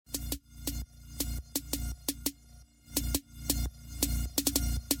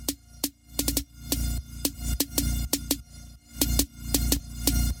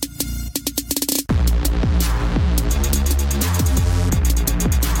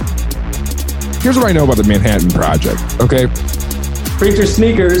Here's what I know about the Manhattan Project, okay? Preacher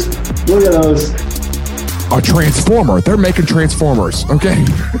sneakers. Look at those. A transformer. They're making transformers, okay?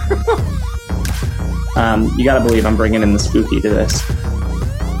 You gotta believe I'm bringing in the spooky to this.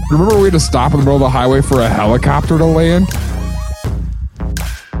 Remember we had to stop in the middle of the highway for a helicopter to land?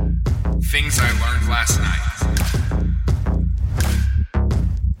 Things I learned last night.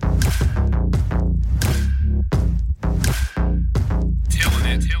 Tilling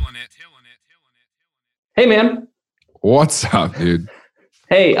it. Hey, man. What's up, dude?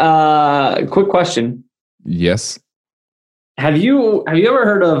 Hey, quick question. Yes. Have you ever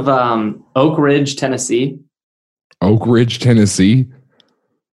heard of Oak Ridge, Tennessee? Oak Ridge, Tennessee?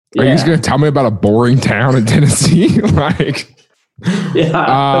 Are you Yeah. just going to tell me about a boring town in Tennessee? Like,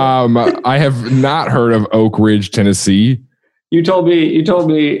 Yeah. I have not heard of Oak Ridge, Tennessee. You told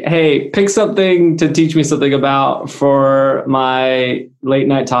me, hey, pick something to teach me something about for my late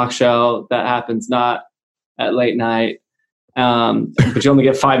night talk show that happens not at late night. But you only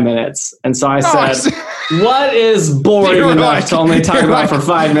get 5 minutes. And so I said, what is boring enough to only talk about for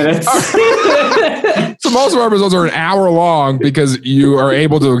 5 minutes? So most of our episodes are an hour long because you are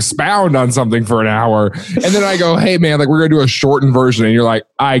able to expound on something for an hour. And then I go, hey, man, like we're going to do a shortened version. And you're like,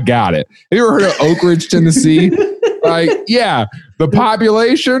 I got it. Have you ever heard of Oak Ridge, Tennessee? Like, yeah, the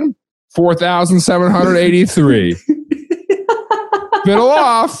population, 4,783. Fiddle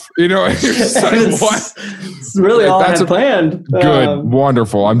off, you know. You're just like, what? It's really all I had planned. Good,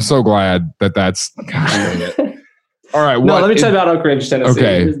 wonderful. I'm so glad that's. God dang it. All right. No, let me tell you about Oak Ridge, Tennessee.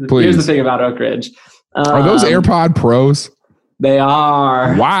 Okay, please. Here's the thing about Oak Ridge. Are those AirPod Pros? They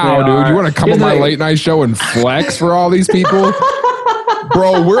are. Wow, dude. You want to come on my late night show and flex for all these people?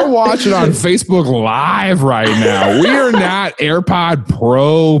 Bro, we're watching on Facebook Live right now. We are not AirPod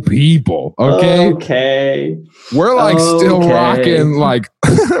Pro people, okay? Okay. We're like still rocking like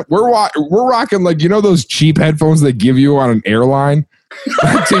we're rocking like, you know, those cheap headphones they give you on an airline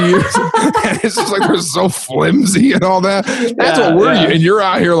to use. And it's just like they're so flimsy and all that. That's what we're and you're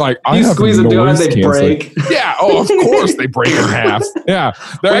out here like you squeeze them too hard, they break. Yeah, oh, of course they break in half. Yeah,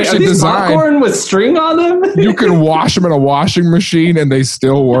 they're actually designed popcorn with string on them. You can wash them in a washing machine and they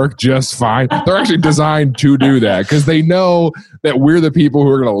still work just fine. They're actually designed to do that because they know that we're the people who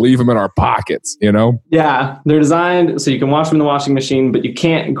are going to leave them in our pockets, you know? Yeah, they're designed so you can wash them in the washing machine, but you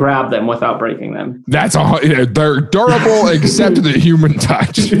can't grab them without breaking them. That's all. They're durable except to the human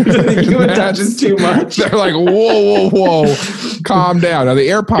touch. The human touch is too much. They're like, whoa. Calm down. Now, the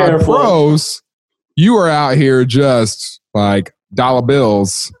AirPod Pros, you are out here just like dollar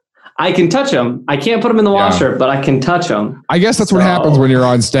bills. I can touch them. I can't put them in the washer, but I can touch them. I guess that's what happens when you're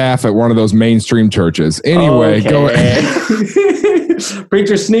on staff at one of those mainstream churches. Anyway, go ahead.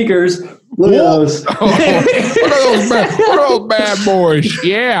 Preacher sneakers. Look at those. What are those bad boys?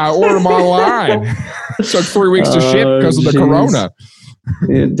 Yeah, I ordered them online. It took 3 weeks to ship because of the corona.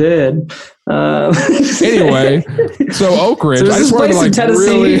 It did. Anyway, so Oak Ridge. So I just wanted to like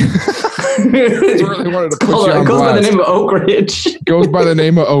Tennessee. really wanted to put you on It goes blast. by the name of Oak Ridge. Goes by the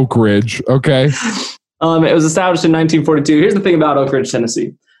name of Oak Ridge. Okay. It was established in 1942. Here's the thing about Oak Ridge,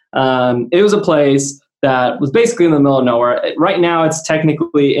 Tennessee. It was a place that was basically in the middle of nowhere. Right now, it's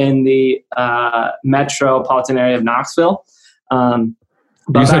technically in the metropolitan area of Knoxville. But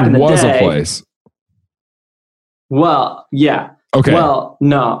you said was a place. Well, yeah. Okay. Well,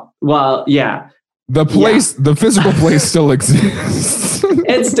 no. Well, yeah. The place, the physical place still exists.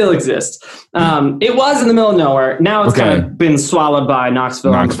 It still exists. It was in the middle of nowhere. Now it's kind of been swallowed by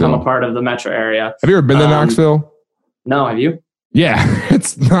Knoxville and become a part of the metro area. Have you ever been to Knoxville? No, have you? Yeah,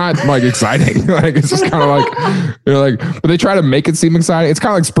 it's not like exciting. Like it's just kind of like you're like, but they try to make it seem exciting. It's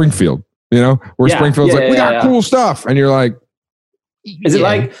kind of like Springfield, you know, where Springfield's like we got cool stuff, and you're like, is it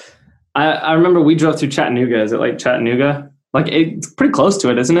like? I remember we drove through Chattanooga. Is it like Chattanooga? Like it's pretty close to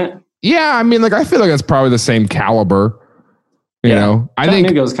it, isn't it? Yeah, I mean, like I feel like it's probably the same caliber. You know, I think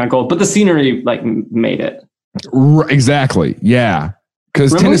Chattanooga was kind of cool, but the scenery like made it. Exactly. Yeah,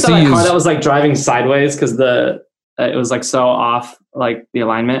 because Tennessee we saw that car that was like driving sideways because it was like so off, like the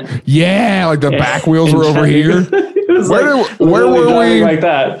alignment. Yeah, like the back wheels were over here. Where were we? Like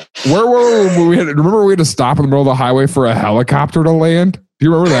that. Where were we? Remember we had to stop in the middle of the highway for a helicopter to land? Do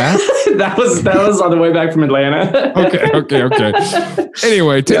you remember that? that was on the way back from Atlanta. Okay.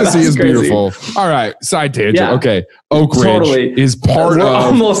 Anyway, Tennessee is beautiful. All right, side tangent. Yeah. Okay, Oak Ridge is part of.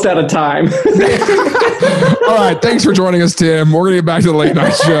 Almost out of time. All right, thanks for joining us, Tim. We're gonna get back to the late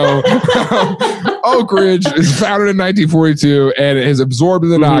night show. Oak Ridge is founded in 1942 and it is absorbed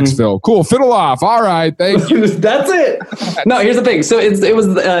into Knoxville. Cool, fiddle off. All right, thank you. That's it. No, here's the thing. So it was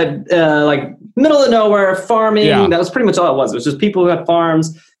like middle of nowhere farming. Yeah. That was pretty much all it was. It was just people who had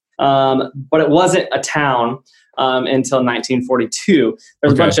farms. but it wasn't a town until 1942.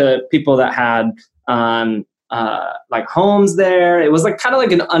 There's a bunch of people that had like homes there. It was like kind of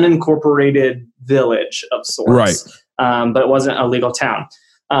like an unincorporated village of sorts, right? But it wasn't a legal town.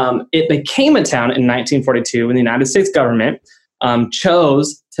 It became a town in 1942 when the United States government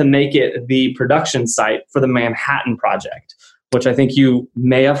chose to make it the production site for the Manhattan Project, which I think you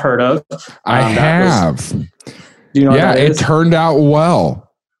may have heard of. I have. Do you know what that is? It turned out well.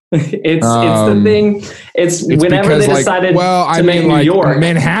 It's the thing. It's whenever they decided to make New York.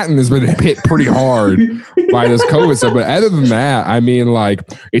 Manhattan has been hit pretty hard by this COVID stuff. But other than that, I mean, like,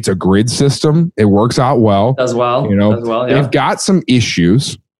 it's a grid system. It works out well. As well. They've got some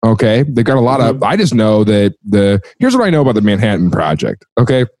issues. Okay. They've got a lot of, I just know that here's what I know about the Manhattan Project.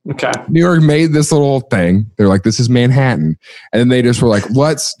 Okay. New York made this little thing. They're like, this is Manhattan. And then they just were like,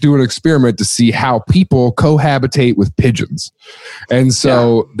 let's do an experiment to see how people cohabitate with pigeons. And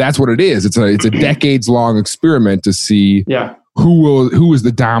so that's what it is. It's a decades long experiment to see who is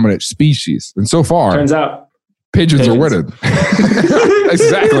the dominant species. And so far, turns out pigeons are winning.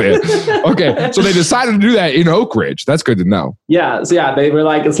 Exactly it. Okay. So they decided to do that in Oak Ridge. That's good to know. Yeah. So they were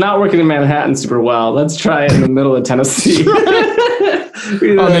like, it's not working in Manhattan super well. Let's try it in the middle of Tennessee.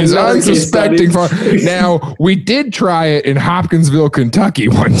 On these unsuspecting farms. Now, we did try it in Hopkinsville, Kentucky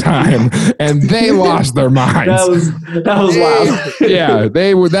one time, and they lost their minds. That was wild. Yeah.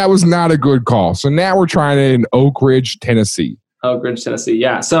 That was not a good call. So now we're trying it in Oak Ridge, Tennessee. Oak Ridge, Tennessee.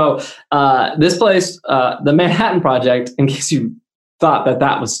 Yeah. So this place, the Manhattan Project, in case you thought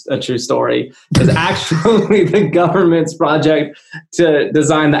that was a true story, is actually the government's project to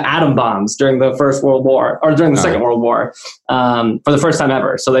design the atom bombs during the First World War, or during the Second World War, for the first time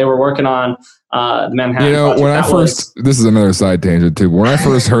ever. So they were working on the Manhattan Project. When this is another side tangent too. When I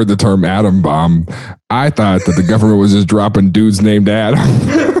first heard the term atom bomb, I thought that the government was just dropping dudes named Adam.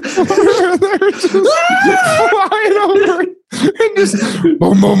 They're just flying over. And just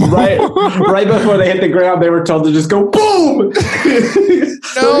boom, boom, boom. Right before they hit the ground, they were told to just go boom.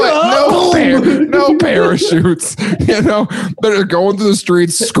 No parachutes. They're going through the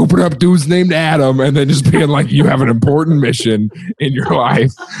streets, scooping up dudes named Adam, and then just being like, "You have an important mission in your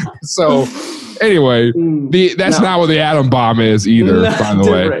life." So, anyway, that's not what the atom bomb is either. By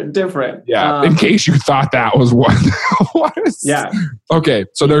the way, different. Yeah. In case you thought that was what was. Yeah. Okay,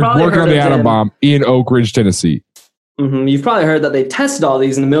 so they're working on the atom bomb in Oak Ridge, Tennessee. Mm-hmm. You've probably heard that they tested all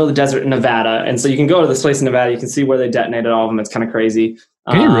these in the middle of the desert in Nevada. And so you can go to this place in Nevada. You can see where they detonated all of them. It's kind of crazy.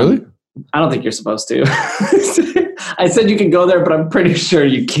 Can you really? I don't think you're supposed to. I said you can go there, but I'm pretty sure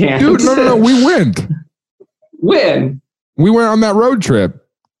you can't. Dude, no. We went. When? We went on that road trip.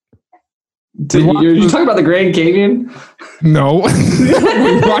 You talking about the Grand Canyon? No.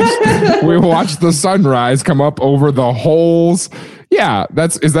 we watched the sunrise come up over the holes. Yeah,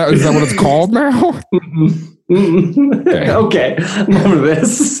 is that what it's called now? Okay, I'm over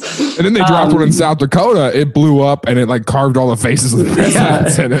this. And then they dropped one in South Dakota. It blew up and it like carved all the faces of the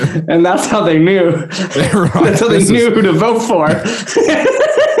presidents in it. And that's how they knew. That's how they knew who to vote for.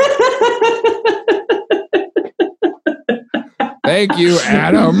 Thank you,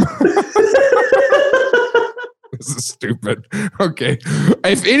 Adam. This is stupid. Okay.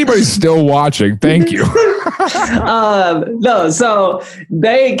 If anybody's still watching, thank you. No, so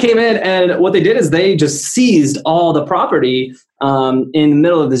they came in, and what they did is they just seized all the property in the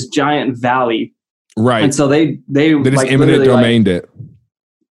middle of this giant valley. Right. And so they just like eminent domained it.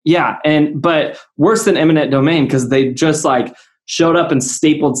 Yeah. But worse than eminent domain, because they just like showed up and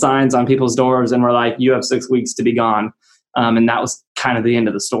stapled signs on people's doors and were like, you have 6 weeks to be gone. And that was kind of the end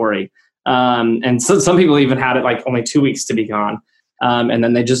of the story. And so some people even had it like only 2 weeks to be gone. And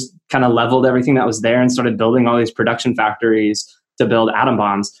then they just kind of leveled everything that was there and started building all these production factories to build atom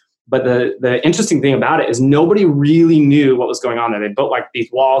bombs. But the interesting thing about it is nobody really knew what was going on there. They built like these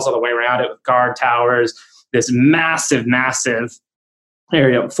walls all the way around it with guard towers, this massive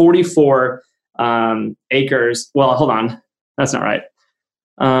area, 44 acres. Well, hold on. That's not right.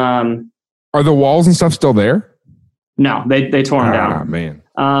 Are the walls and stuff still there? No, they tore them down. Ah, man.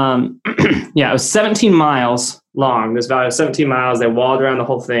 Yeah, it was 17 miles long. This valley was 17 miles. They walled around the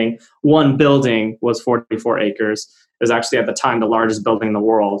whole thing. One building was 44 acres. It was actually at the time the largest building in the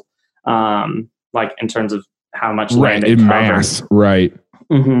world, like in terms of how much land it covered. Mass, right.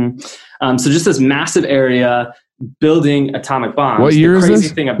 Mm-hmm. So just this massive area building atomic bombs. What year is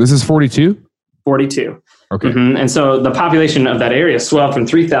this? This is 42? 42. Okay. Mm-hmm. And so the population of that area swelled from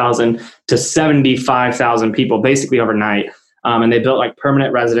 3,000 to 75,000 people basically overnight. And they built like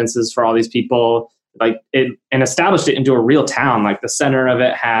permanent residences for all these people. like it and established it into a real town. Like the center of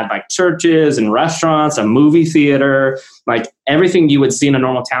it had like churches and restaurants, a movie theater, like everything you would see in a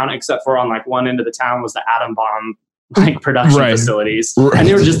normal town, except for on like one end of the town was the atom bomb like production facilities. Right. And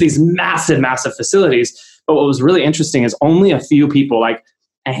they were just these massive facilities. But what was really interesting is only a few people, like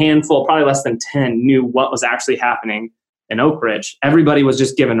a handful, probably less than 10, knew what was actually happening in Oak Ridge. Everybody was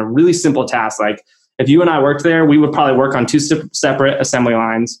just given a really simple task. Like if you and I worked there, we would probably work on 2 separate assembly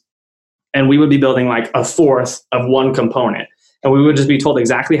lines, and we would be building like a fourth of one component. And we would just be told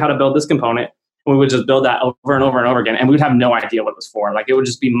exactly how to build this component. And we would just build that over and over and over again. And we'd have no idea what it was for. Like it would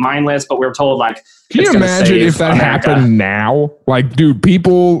just be mindless, but we were told like, can you imagine if that happened now? Like, dude,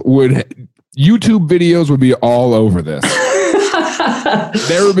 YouTube videos would be all over this.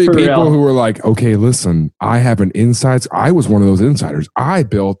 There would be people who were like, okay, listen, I have an inside. I was one of those insiders. I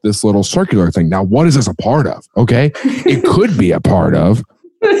built this little circular thing. Now, what is this a part of? Okay. It could be a part of.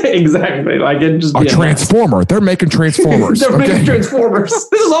 Exactly. Like it just a transformer. They're making transformers. They're making transformers.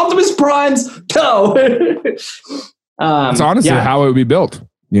 This is Optimus Prime's toe. It's honestly how it would be built,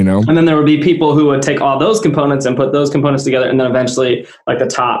 you know? And then there would be people who would take all those components and put those components together. And then eventually like the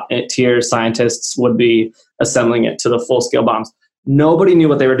top tier scientists would be assembling it to the full scale bombs. Nobody knew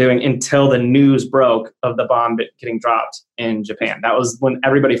what they were doing until the news broke of the bomb getting dropped in Japan. That was when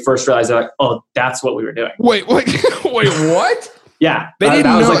everybody first realized they're like, oh, that's what we were doing. Wait, what? Yeah. They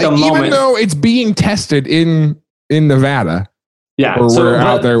didn't know, like even though it's being tested in Nevada. Yeah. Or we're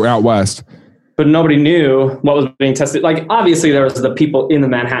out there, out west. But nobody knew what was being tested. Like, obviously, there was the people in the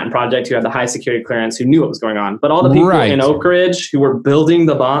Manhattan Project who had the high security clearance who knew what was going on. But all the people in Oak Ridge who were building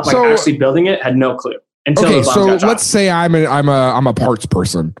the bomb, actually building it, had no clue. Until let's say I'm a parts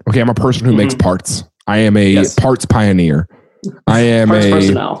person. Okay, I'm a person who makes parts. I am a parts pioneer. I am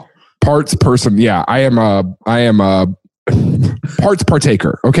parts person. Yeah, I am a parts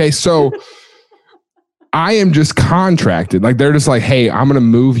partaker. Okay, so I am just contracted. Like they're just like, hey, I'm going to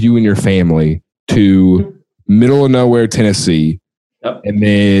move you and your family to middle of nowhere, Tennessee. Yep.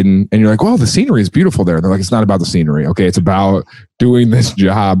 And you're like, well, the scenery is beautiful there. They're like, it's not about the scenery. Okay, it's about doing this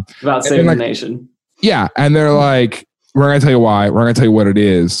job. It's about saving the nation. Yeah, and they're like, we're going to tell you why. We're going to tell you what it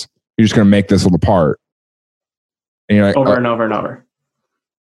is. You're just going to make this little part. And you're like, over and over and over.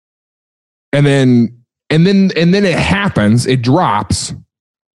 And then it happens. It drops,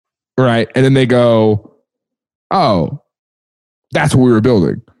 right? And then they go, oh, that's what we were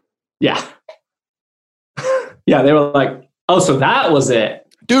building. Yeah. Yeah, they were like, oh, so that was it.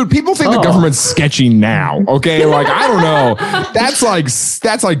 Dude, people think the government's sketchy now. Okay, like I don't know.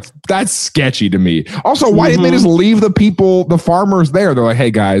 That's sketchy to me. Also, why didn't they just leave the farmers there? They're like,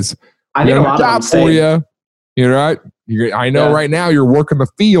 hey guys, I think a lot job for you. You're right. I know right now you're working the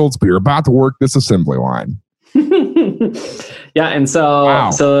fields, but you're about to work this assembly line. Yeah, and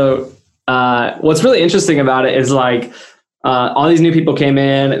so what's really interesting about it is like all these new people came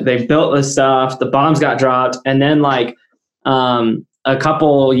in, they built this stuff, the bombs got dropped, and then like within a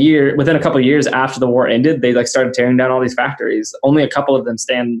couple years after the war ended, they like started tearing down all these factories. Only a couple of them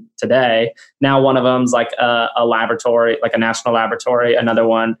stand today. Now one of them's like a laboratory, like a national laboratory. Another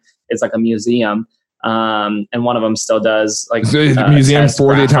one is like a museum. And one of them still does like the museum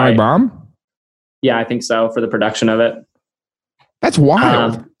for the atomic bomb. Yeah, I think so, for the production of it. That's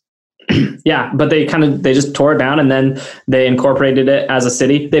wild. Yeah, but they just tore it down and then they incorporated it as a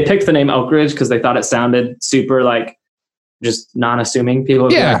city. They picked the name Oak Ridge because they thought it sounded super like just non-assuming. People would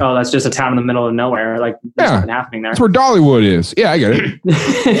be like, oh, that's just a town in the middle of nowhere. Like there's nothing happening there. That's where Dollywood is. Yeah, I get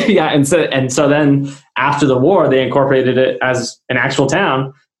it. Yeah, and so then after the war, they incorporated it as an actual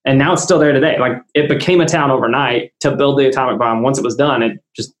town, and now it's still there today. Like it became a town overnight to build the atomic bomb. Once it was done, it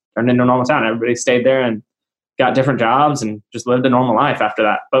just turned into a normal town. Everybody stayed there and got different jobs and just lived a normal life after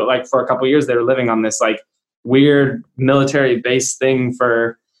that. But like for a couple of years, they were living on this like weird military base thing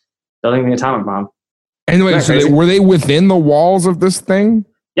for building the atomic bomb. Anyway, so were they within the walls of this thing?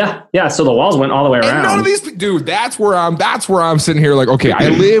 Yeah. So the walls went all the way around. And none of these, dude. That's where I'm sitting here. Like, okay, I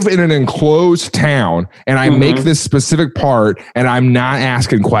live in an enclosed town, and I make this specific part, and I'm not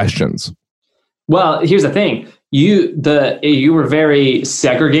asking questions. Well, here's the thing. You were very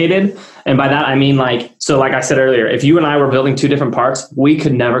segregated. And by that, I mean like I said earlier, if you and I were building two different parts, we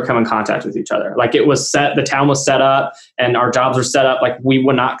could never come in contact with each other. Like it was set, the town was set up and our jobs were set up. Like we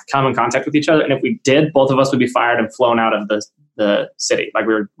would not come in contact with each other. And if we did, both of us would be fired and flown out of the city. Like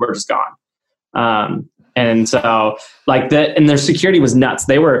we're just gone. And so like that, and their security was nuts.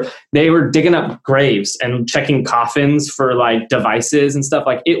 They were digging up graves and checking coffins for like devices and stuff.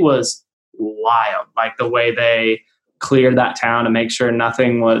 Like it was wild. Like the way they cleared that town to make sure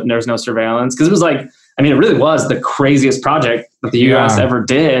there's no surveillance. Cause it was like, I mean, it really was the craziest project that the US ever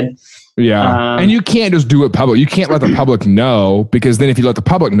did. Yeah. And you can't just do it public. You can't let the public know, because then if you let the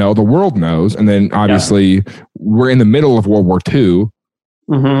public know, the world knows. And then obviously we're in the middle of World War II.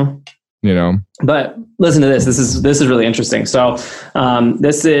 Mm-hmm. You know, but listen to this. This is really interesting. So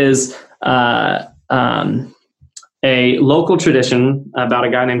this is a local tradition about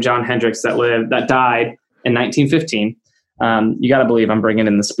a guy named John Hendricks that died in 1915. You got to believe I'm bringing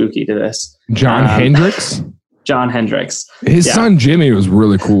in the spooky to this. John Hendricks? John Hendricks. His son Jimmy was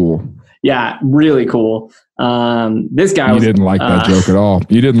really cool. Yeah, really cool. This guy didn't like that joke at all.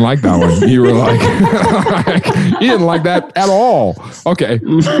 You didn't like that one. You were like, you didn't like that at all. Okay.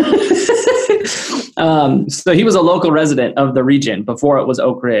 So he was a local resident of the region before it was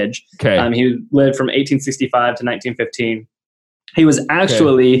Oak Ridge. Okay. He lived from 1865 to 1915. He was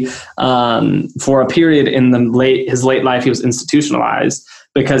actually, for a period in his late life, he was institutionalized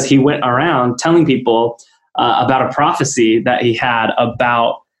because he went around telling people about a prophecy that he had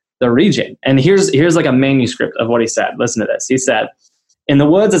about the region. And here's like a manuscript of what he said. Listen to this. He said, "In the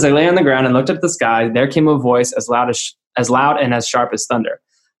woods, as I lay on the ground and looked up at the sky, there came a voice as loud and as sharp as thunder.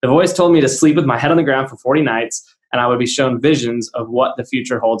 The voice told me to sleep with my head on the ground for 40 nights, and I would be shown visions of what the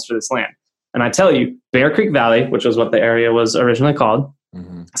future holds for this land. And I tell you, Bear Creek Valley, which was what the area was originally called,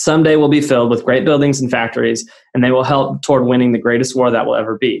 someday will be filled with great buildings and factories, and they will help toward winning the greatest war that will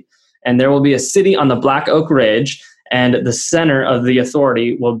ever be. And there will be a city on the Black Oak Ridge, and the center of the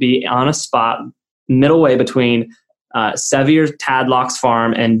authority will be on a spot middle way between Sevier Tadlock's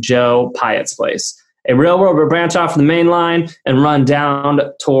farm and Joe Pyatt's place. A railroad will branch off from the main line and run down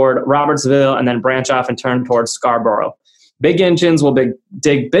toward Robertsville and then branch off and turn towards Scarborough. Big engines will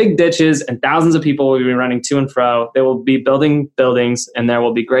dig big ditches, and thousands of people will be running to and fro. They will be building buildings, and there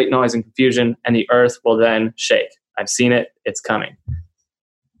will be great noise and confusion, and the earth will then shake. I've seen it. It's coming."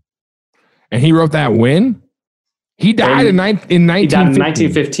 And he wrote that when? He died in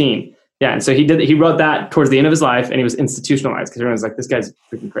 1915. Yeah, and so he wrote that towards the end of his life, and he was institutionalized because everyone's like, this guy's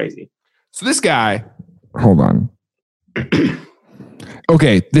freaking crazy. So this guy, hold on.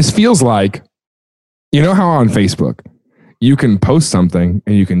 Okay, this feels like, you know how on Facebook, you can post something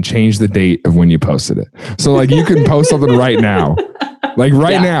and you can change the date of when you posted it. So like you can post something right now. Like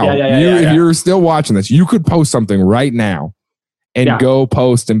now, if you're still watching this, you could post something right now and go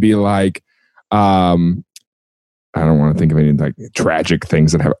post and be like, I don't want to think of any like tragic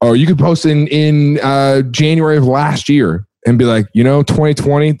things that happen. Oh, you could post in January of last year and be like,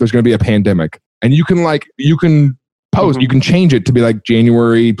 2020, there's going to be a pandemic. And you can post, you can change it to be like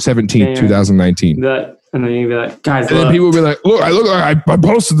January 17th, 2019. And then you'd be like, guys, and then people will be like, look, I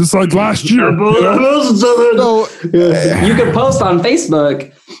posted this like last year. So, you could post on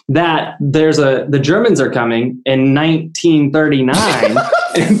Facebook that the Germans are coming in 1939,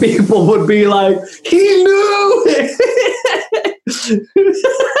 and people would be like, he knew it.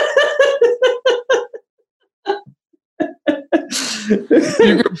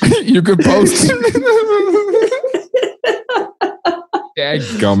 You could post.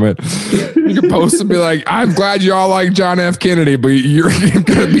 Dadgummit. You can post and be like, I'm glad you all like John F. Kennedy, but you're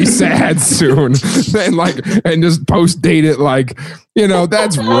gonna be sad soon. and just post date it like,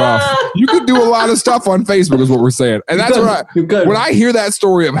 that's rough. You could do a lot of stuff on Facebook is what we're saying. And that's when I hear that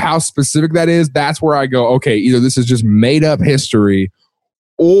story of how specific that is, that's where I go, okay, either this is just made up history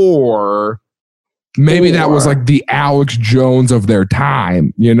or maybe that was like the Alex Jones of their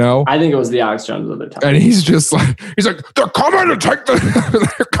time, I think it was the Alex Jones of their time. And he's like, they're coming to take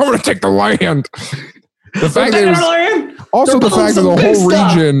the land. The fact that the fact that the whole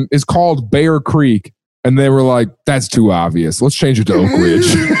region is called Bear Creek, and they were like, that's too obvious. Let's change it to Oak Ridge.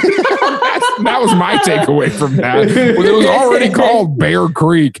 That was my takeaway from that. When it was already called Bear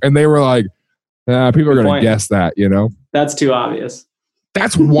Creek, and they were like, people are going to guess that, That's too obvious.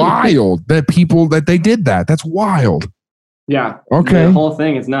 That's wild that they did that. That's wild. Yeah. Okay. The whole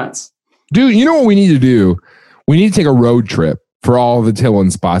thing is nuts. Dude, you know what we need to do? We need to take a road trip for all the Tillin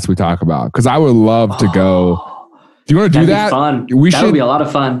spots we talk about. Because I would love to go. Do you want to do that? Fun. That would be a lot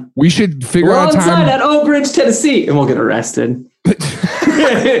of fun. We should figure out a time. We're on site at Oak Ridge, Tennessee, and we'll get arrested. But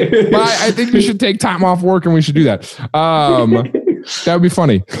I think we should take time off work and we should do that. That would be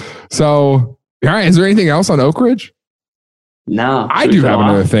funny. So, all right. Is there anything else on Oak Ridge? No. I do have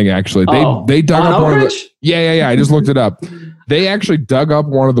another thing, actually. They dug up one of the... Yeah. I just looked it up. They actually dug up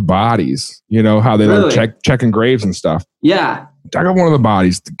one of the bodies. You know how they like checking graves and stuff. Yeah. Dug up one of the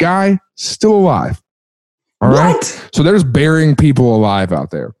bodies. The guy still alive. All right. So they're just burying people alive out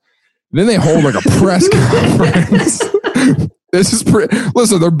there. Then they hold like a press conference. This is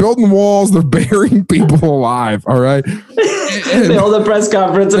listen, they're building walls, they're burying people alive, all right? They hold a press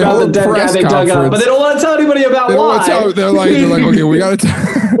conference about the dead guy they dug up, but they don't want to tell anybody about why. They're like, okay, we got to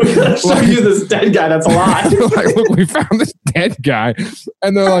show you this dead guy that's alive. Like, look, we found this dead guy.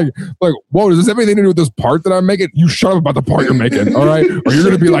 And they're like, whoa, does this have anything to do with this part that I'm making? You shut up about the part you're making, all right? Or you're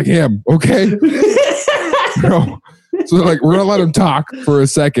going to be like him, okay? No. So they're like, we're going to let him talk for a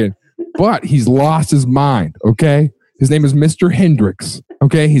second. But he's lost his mind, okay? His name is Mr. Hendricks,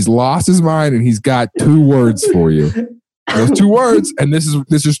 okay? He's lost his mind, and he's got 2 words for you. Those 2 words, and this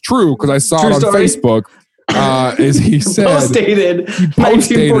is true because I saw it on Facebook. Is he said post-dated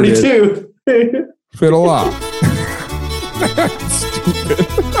 1942. Fiddle up.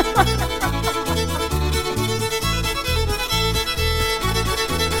 Stupid.